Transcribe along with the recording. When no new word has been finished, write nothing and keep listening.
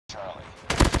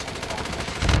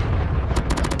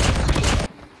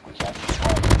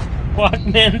What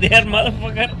man, there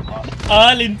motherfucker,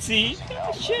 all in C.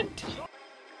 Shit.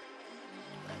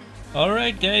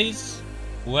 Alright guys,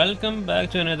 welcome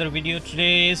back to another video.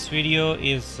 Today's video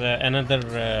is another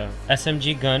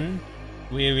SMG gun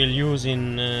we will use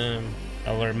in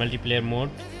our multiplayer mode,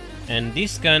 and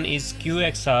this gun is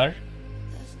QXR,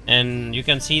 and you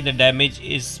can see the damage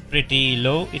is pretty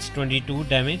low. It's 22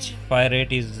 damage. Fire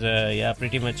rate is yeah,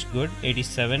 pretty much good,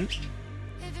 87.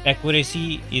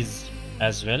 Accuracy is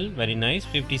as well very nice,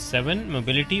 57.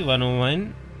 Mobility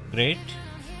 101, great.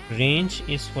 Range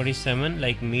is 47,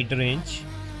 like mid range,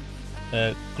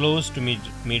 close to mid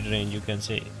range you can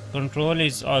say. Control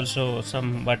is also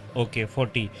somewhat okay,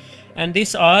 40. And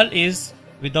this all is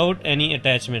without any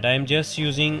attachment. I am just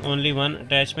using only one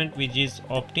attachment, which is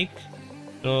optic.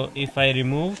 So if I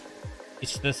remove,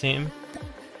 it's the same.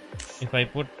 If I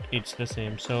put, it's the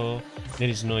same. So there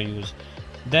is no use.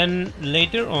 Then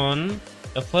later on,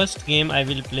 the first game I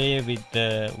will play with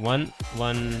one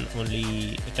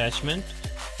only attachment,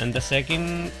 and the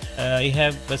second I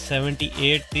have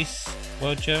 78 these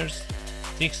vouchers,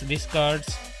 6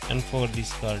 discards, and 4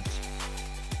 discards.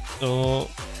 So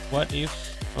what if,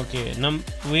 okay,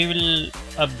 we will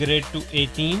upgrade to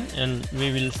 18 and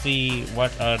we will see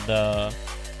what are the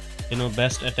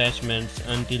best attachments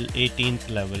until 18th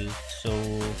level. So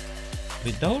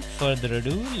without further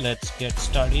ado, let's get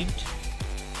started.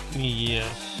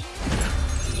 Yes,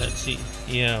 let's see.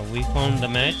 Yeah, we found the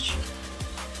match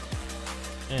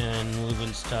and we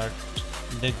will start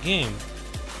the game.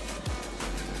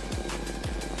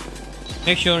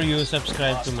 Make sure you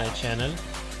subscribe to my channel.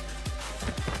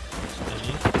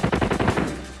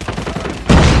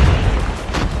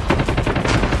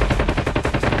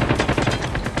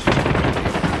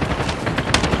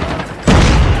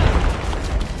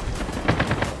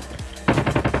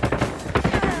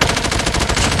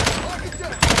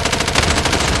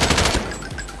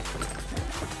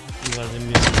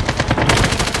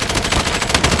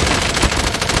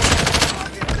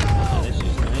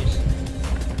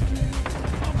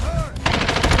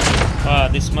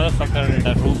 This motherfucker in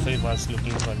the roof was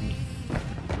looking for me.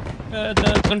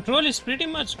 The control is pretty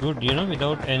much good,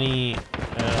 without any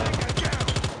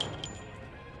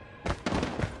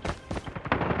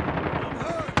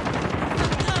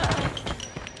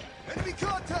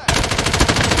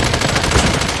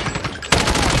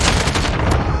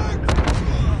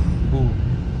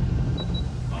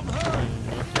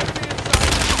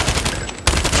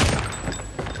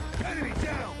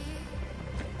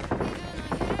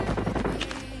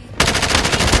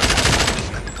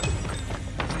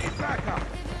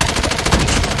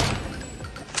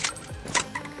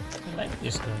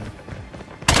this gun.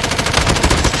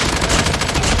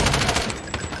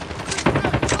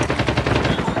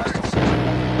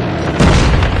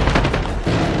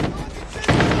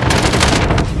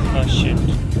 Oh shit.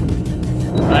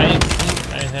 I think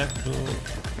I have to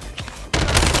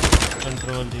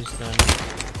control this gun.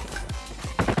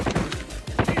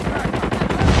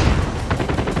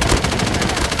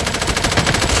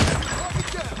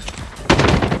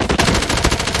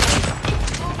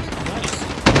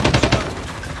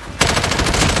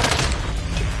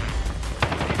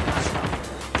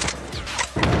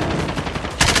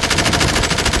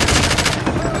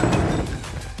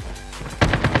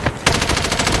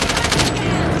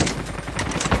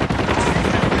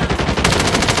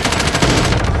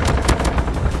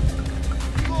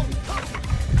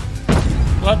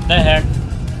 What the heck?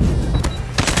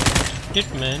 Shit,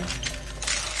 man.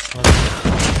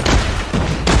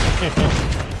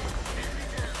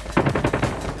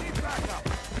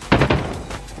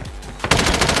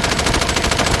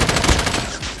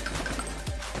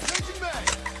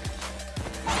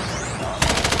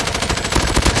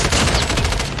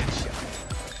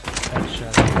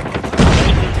 Headshot. I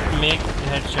need to make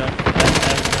headshot.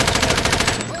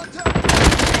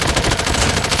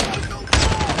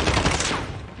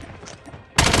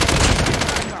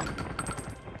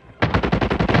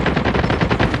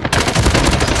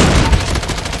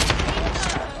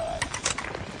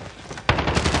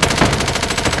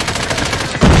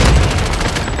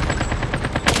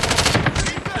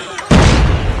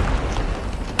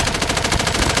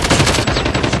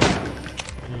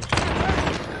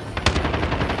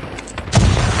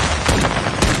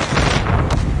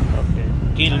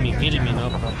 Kill me, no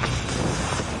problem.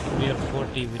 We are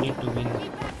 40, we need to win.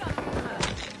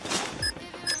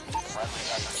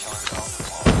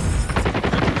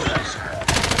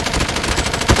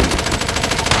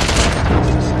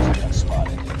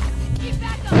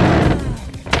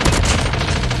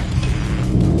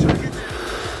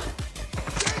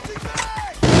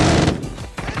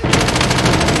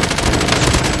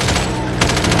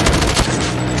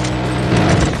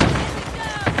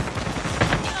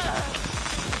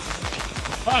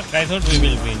 I thought we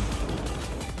will win.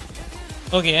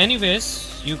 Okay,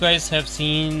 anyways, you guys have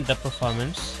seen the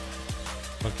performance.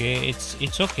 Okay,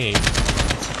 it's okay.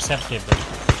 It's acceptable.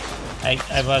 I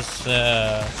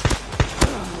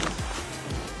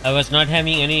was not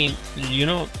having any,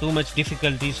 too much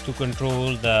difficulties to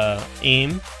control the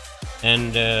aim,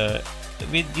 and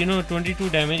with 22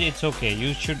 damage, it's okay.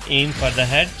 You should aim for the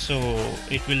head, so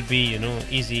it will be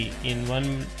easy in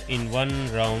one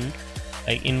round.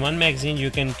 Like in one magazine,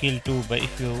 you can kill two, but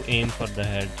if you aim for the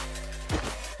head.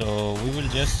 So we will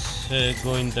just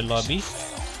go in the lobby.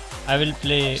 I will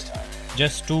play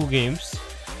just 2 games.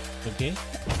 Okay,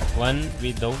 one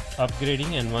without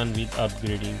upgrading and one with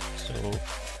upgrading. So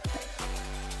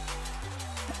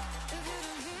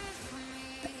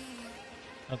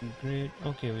upgrade.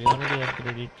 Okay, we already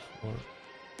upgraded for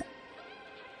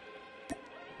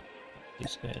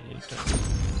this guy later.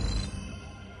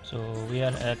 So we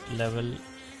are at level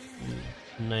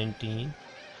 19.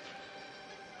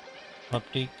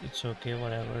 Optic, it's okay,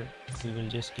 whatever. We will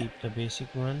just keep the basic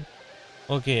one.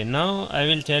 Okay, now I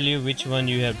will tell you which one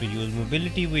you have to use.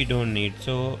 Mobility we don't need,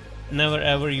 so never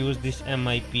ever use this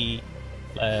MIP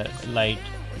light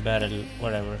barrel,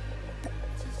 whatever.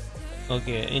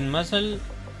 Okay, in muzzle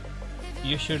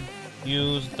you should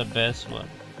use the best one.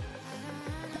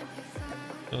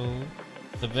 So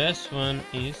the best one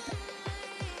is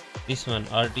this one,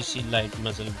 RTC light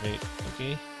muzzle brake.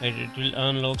 Okay, and it will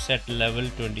unlock at level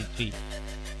 23.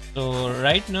 So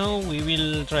right now we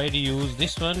will try to use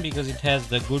this one because it has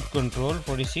the good control.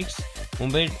 46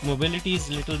 mobility is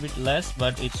little bit less,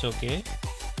 but it's okay,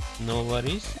 no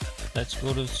worries. Let's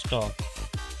go to stock.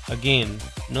 Again,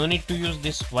 no need to use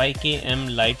this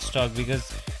YKM light stock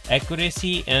because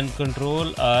accuracy and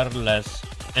control are less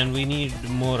and we need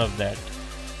more of that.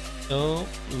 So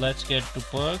let's get to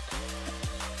perk.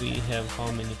 We have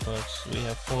how many perks? We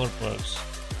have 4 perks.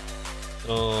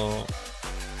 So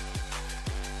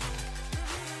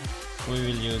we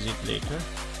will use it later.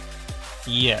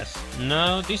 Yes,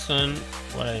 now this one,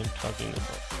 what I am talking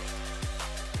about.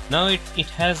 Now it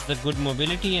has the good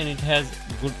mobility and it has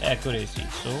good accuracy,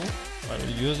 so I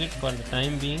will use it for the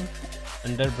time being.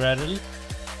 Under barrel,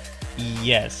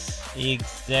 yes,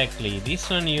 exactly, this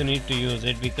one you need to use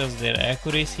it because their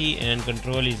accuracy and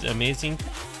control is amazing.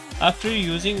 After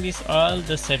using this, all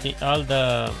the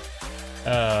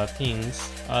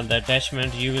things, all the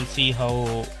attachments, you will see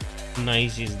how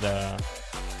nice is the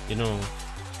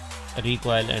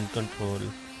recoil and control.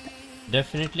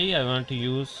 Definitely I want to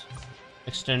use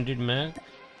extended mag.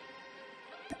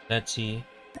 Let's see.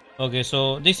 Okay,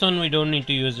 so this one we don't need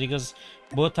to use because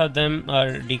both of them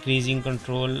are decreasing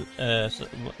control. So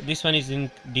this one is in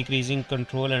decreasing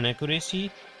control and accuracy,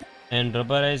 and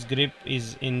rubberized grip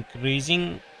is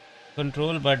increasing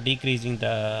control but decreasing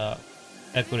the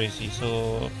accuracy.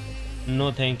 So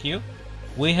no thank you.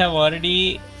 We have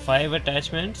already 5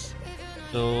 attachments,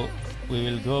 so we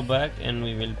will go back and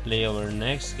we will play our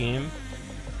next game.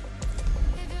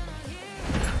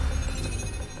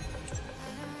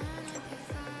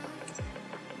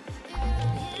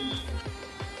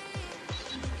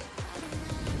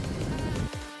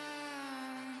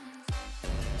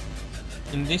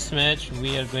 In this match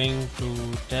we are going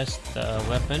to test the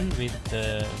weapon with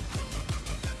the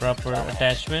proper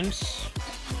attachments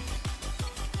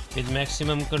with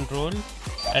maximum control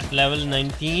at level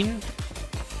 19,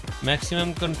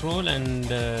 maximum control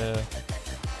and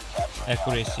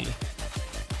accuracy.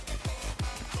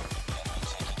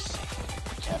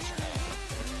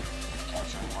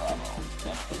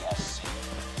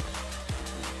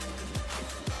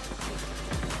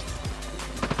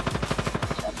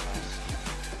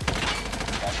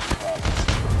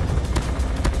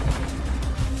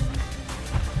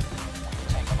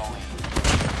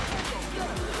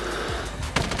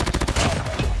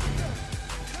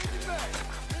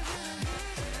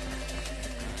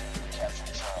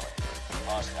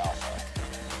 Lost Alpha.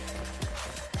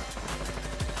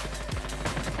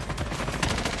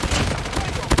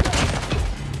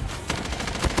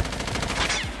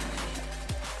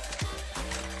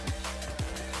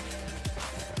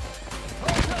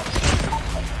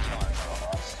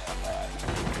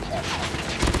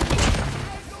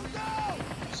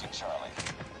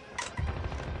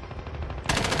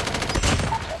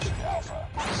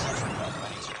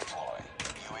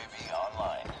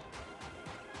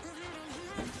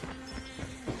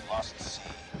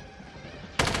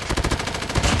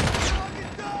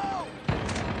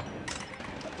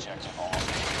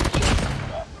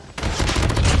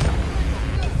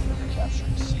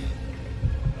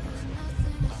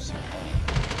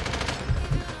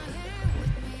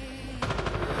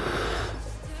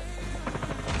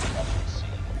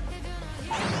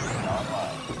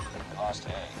 lost A.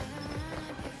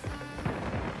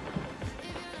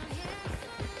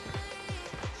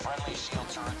 Friendly shield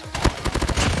turret deployed.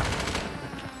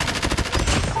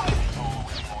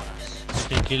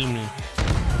 They kill me.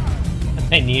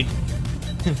 I need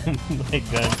my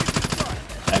gun.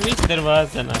 I wish there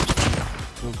was an option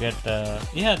to get.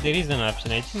 Yeah, there is an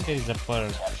option. I think there is a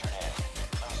perk. Captured A.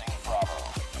 Losing Bravo.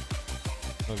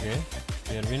 Okay,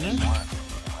 we are winner. Ready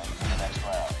for the next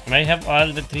round. I have all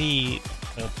the three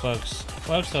perks.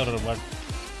 Perks or what?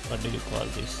 What do you call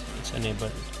this? It's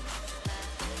enabled.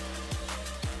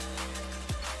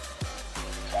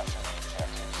 Capture the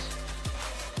objectives.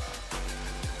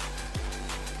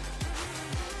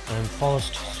 I'm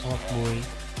fast as fuck boy.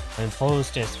 I'm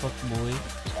fast as fuck boy.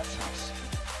 Capturing C.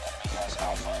 Enemy has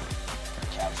Alpha.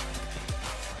 Capturing B.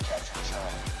 Capture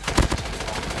Charlie.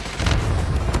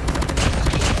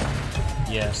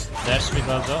 Yes, that's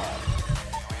because of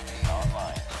UAV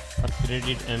online.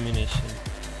 upgraded ammunition.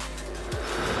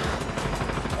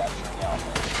 Capturing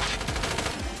Alpha.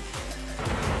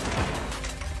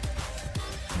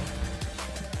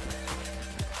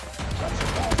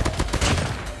 Capturing Alpha.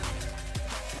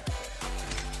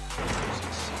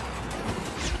 Losing C.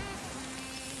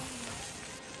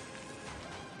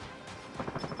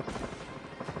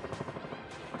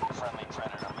 Friendly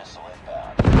Predator missile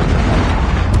inbound.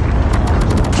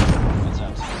 What's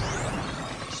up, team?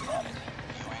 UAV spotted.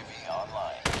 UAV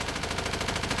online.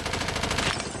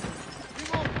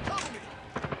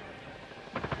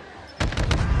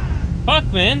 Fuck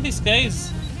man, this guy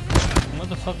is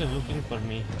motherfucker looking for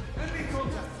me.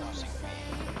 Losing B.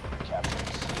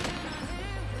 Capturing C.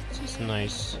 This is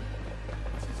nice.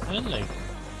 I like it.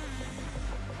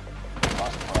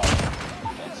 Lost Bravo.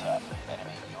 Heads up.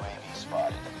 Enemy UAV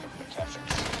spotted. Captured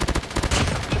C.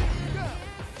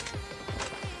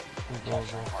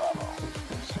 Capturing Bravo.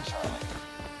 Losing Charlie.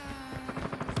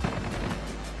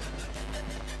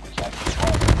 We captured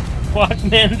Bravo. Fuck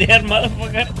man, they are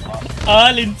motherfucker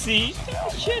all in C.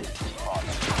 Shit. Keep on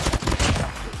them.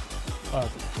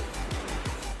 Fuck.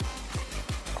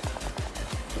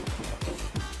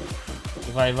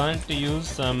 If I want to use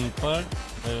some perk,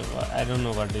 I don't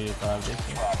know what do you call this.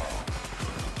 Bravo.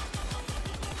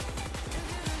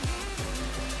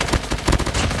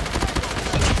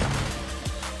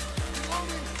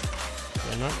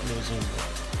 We're not losing that.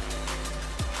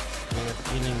 We are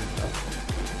killing that.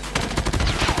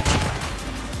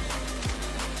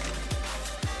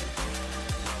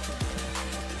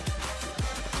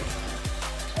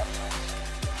 Capturing C.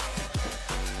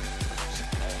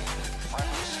 Losing A.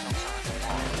 Friendly shield turret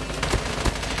deployed.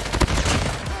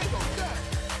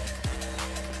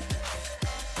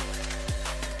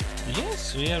 Yes,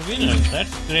 we are winners.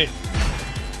 That's great.